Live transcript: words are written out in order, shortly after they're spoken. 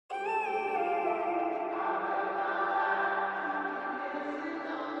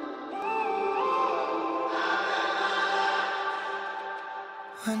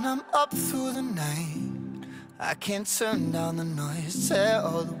When I'm up through the night, I can't turn down the noise, tear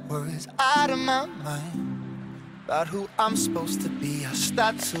all the worries out of my mind. About who I'm supposed to be, I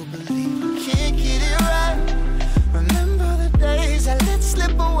start to believe I can't get it right. Remember the days I let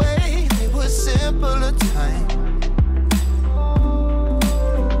slip away, they were simpler times.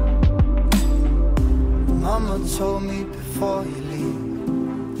 Mama told me before you leave,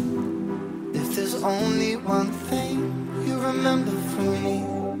 if there's only one thing you remember from me,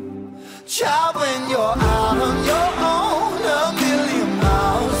 child, when you're out on your own, a million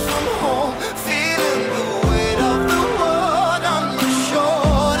miles from home, feeling the weight of the world on your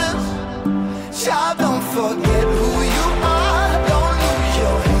shoulders. Child, don't forget who you are, don't lose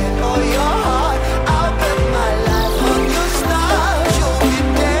your head or your heart. I'll bet my life on your stars, you'll be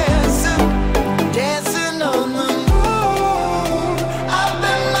dancing, dancing on the moon. I'll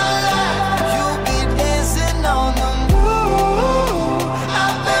bet my life you'll be dancing on the moon.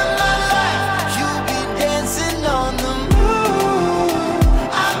 I'll bet my life you'll be dancing on the moon.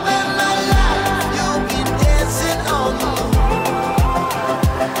 I'll bet my life you'll be dancing on the moon.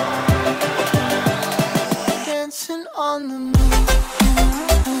 Dancing on the moon.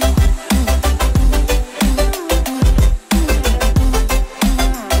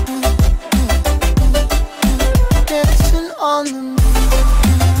 Dancing on the moon.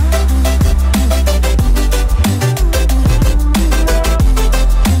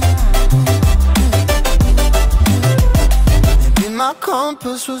 Maybe my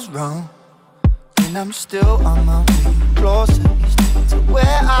compass was wrong, and I'm still on my way closer each day to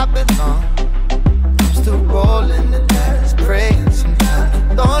where I belong. I'm still rolling the dice, praying sometimes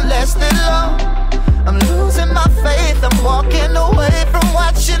it don't last it long. I'm losing my faith, I'm walking away from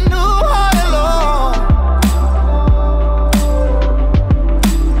what you knew all along.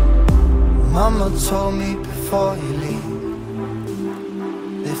 Mama told me before you leave,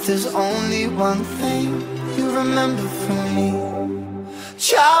 if there's only one thing you remember from me,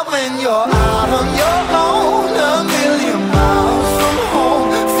 child, when you're out on your own, a million miles from home,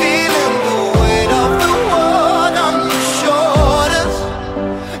 feeling the weight of the world on your shoulders.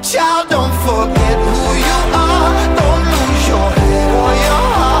 Child, don't forget who you are, don't lose your head or your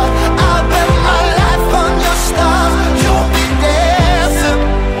heart. I'll bet my life on your stars, you'll be dancing,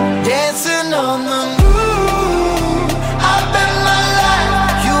 dancing on the moon. I'll bet my life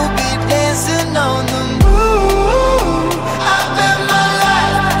you'll be dancing on the moon. I'll bet my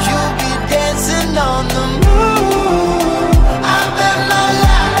life you'll be dancing on the moon. I'll bet my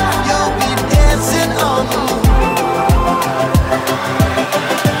life you'll be dancing on the moon.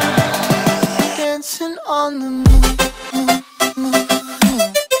 Dancing on the moon.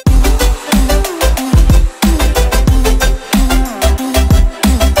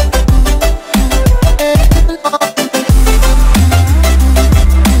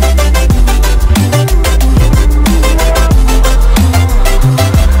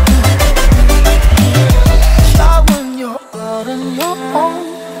 Child, when you're out on your own,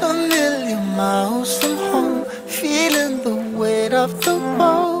 a million miles from home, feeling the weight of the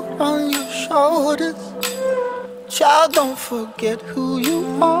world on your shoulders. Child, don't forget who you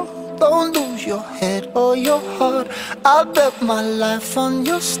are, don't lose your head or your heart. I'll bet my life on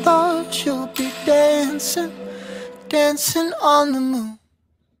your stars, you'll be dancing, dancing on the moon.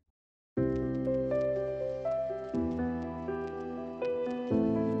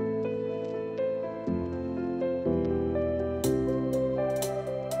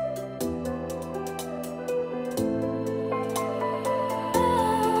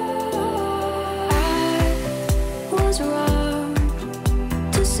 Was wrong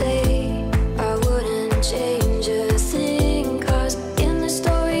to say I wouldn't change a thing, 'cause in the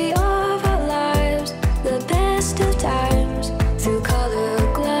story of our lives, the best of times through color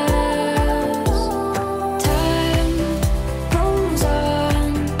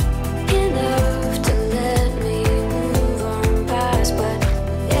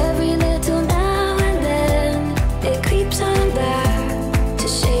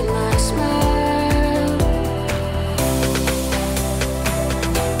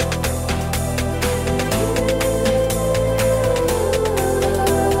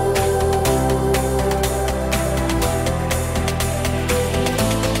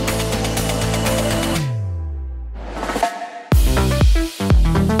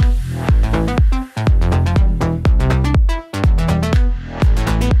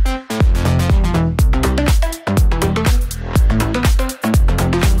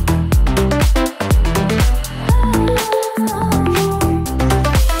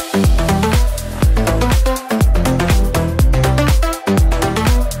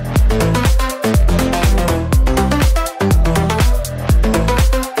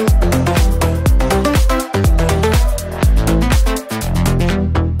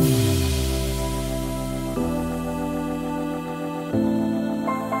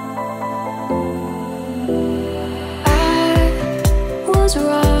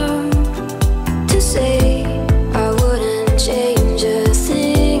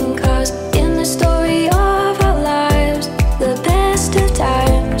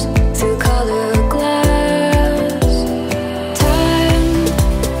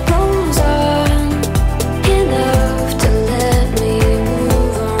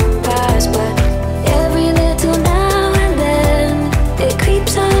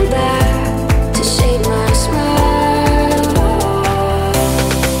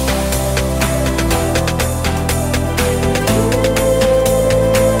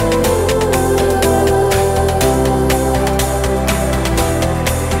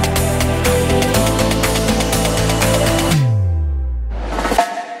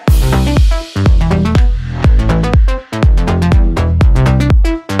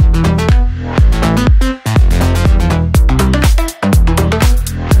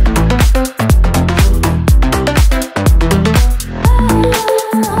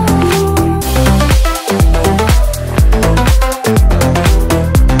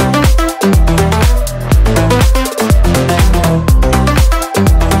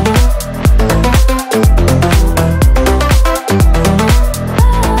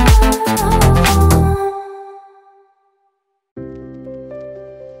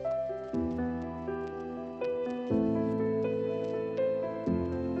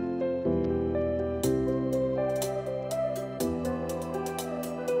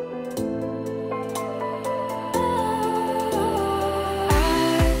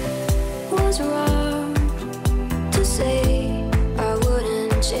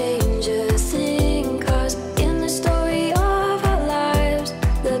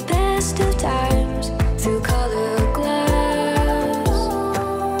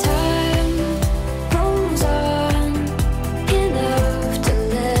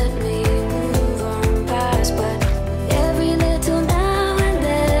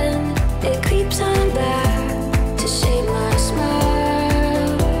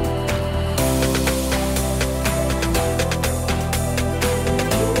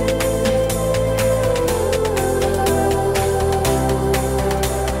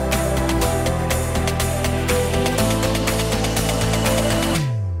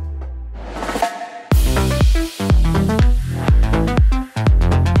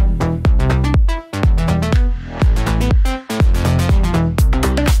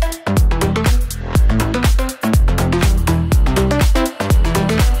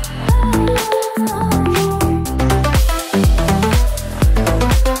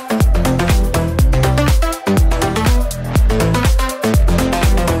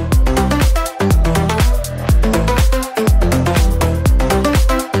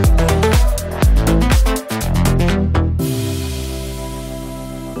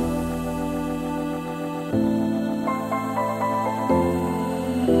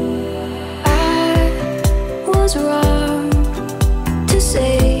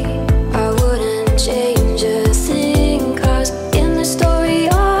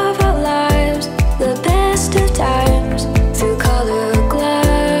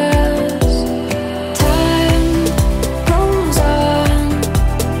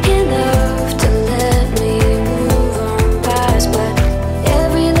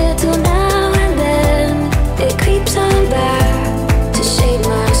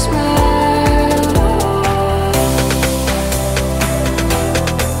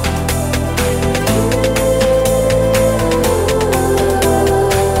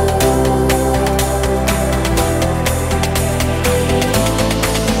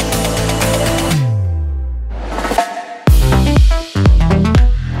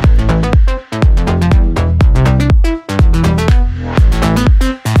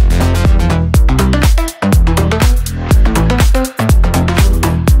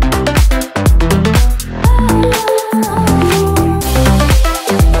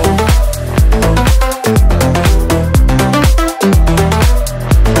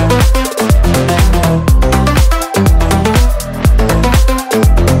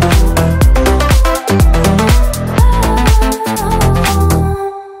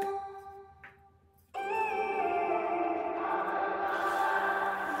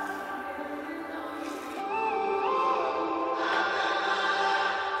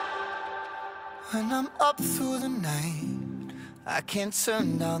up through the night, I can't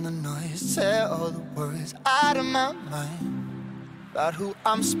turn down the noise, tear all the worries out of my mind about who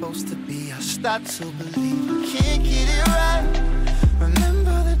I'm supposed to be. I start to believe I can't get it right.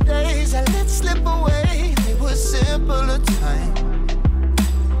 Remember the days I let slip away, they were simpler times.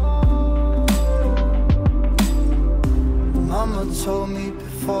 Mama told me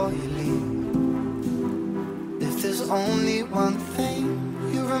before you leave, if there's only one thing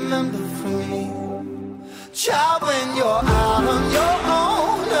you remember from me, child, when you're out on your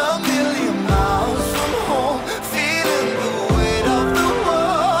own, a million miles from home, feeling the weight of the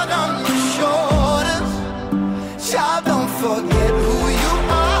world on your shoulders. Child, don't forget who you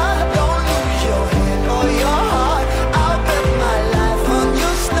are, don't lose your head or your heart. I'll bet my life on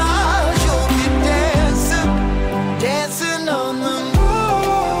your stars, you'll be dancing, dancing on the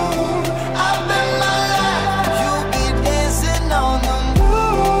moon. I'll bet my life you'll be dancing on the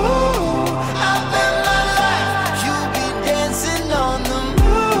moon. I'll bet my life you'll be dancing on the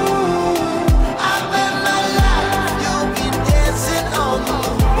moon. I'll bet my life you'll be dancing on the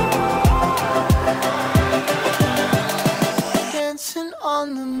moon. Dancing on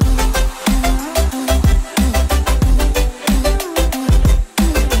the moon.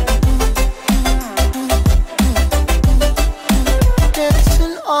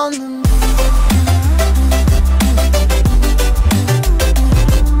 Dancing on the moon.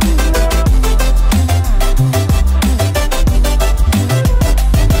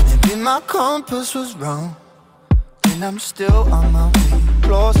 Maybe my compass was wrong, and I'm still on my way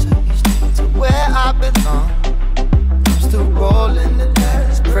closer each day to where I belong. I'm still rolling the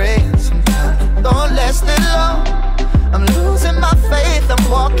dice, praying sometimes don't last it long. I'm losing my faith, I'm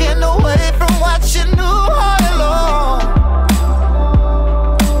walking away from what you knew all along.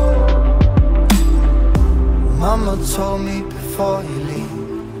 Mama told me before you leave,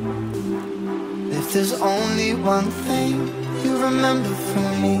 if there's only one thing you remember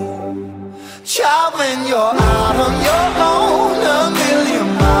from me, child, when you're out on your own, a million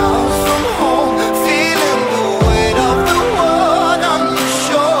miles from home, feeling the weight of the world on your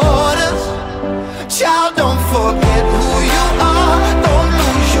shoulders. Child, don't forget who you are, don't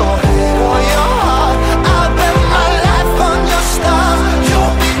lose your head or your heart. I'll bet my life on your stars,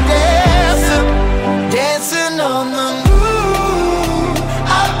 you'll be dancing, dancing on the moon.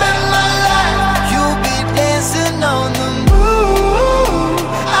 I'll bet my life you'll be dancing on the moon.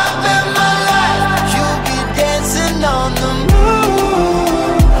 I'll bet my life you'll be dancing on the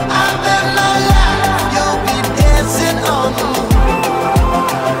moon. I'll bet my life you'll be dancing on the moon.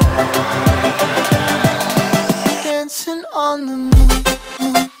 Dancing on the moon.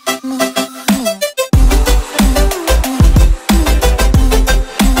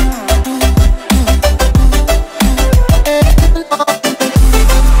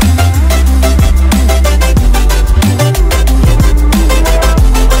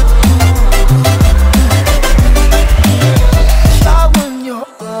 Child, when you're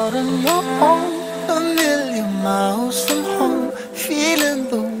out on your own, a million miles from home, feeling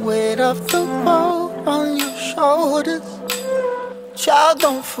the weight of the world on your shoulders. Child,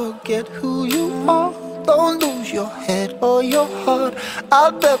 don't forget who you are, don't lose your head or your heart.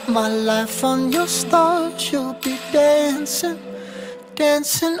 I'll bet my life on your stars, you'll be dancing,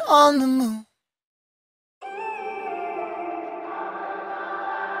 dancing on the moon.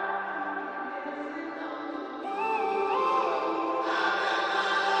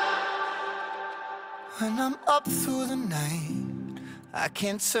 When I'm up through the night, I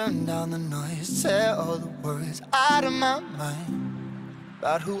can't turn down the noise, tear all the worries out of my mind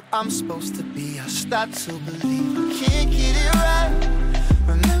about who I'm supposed to be. I start to believe I can't get it right.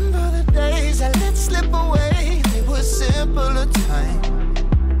 Remember the days I let slip away, they were simpler times.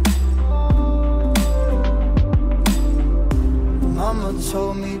 Mama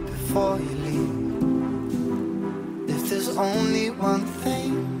told me before you leave, if there's only one thing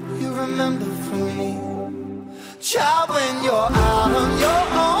you remember from me, child, when you're out on your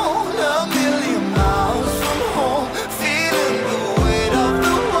own, a million miles from home, feeling the weight of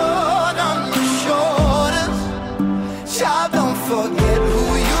the world on your shoulders. Child, don't forget who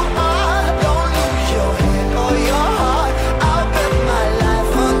you are, don't lose your head or your heart. I'll bet my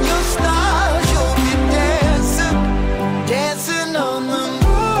life on your stars, you'll be dancing, dancing on the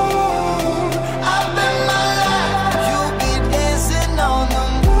moon. I'll bet my life you'll be dancing on the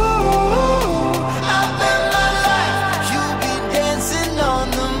moon. I'll bet my life you'll be dancing on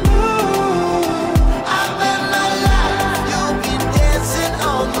the moon.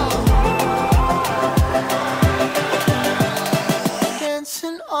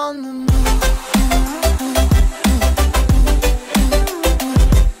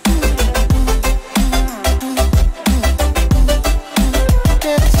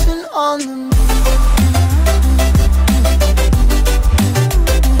 on the moon.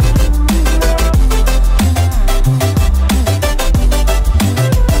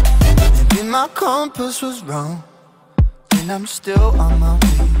 Maybe my compass was wrong, and I'm still on my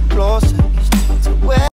way closer to where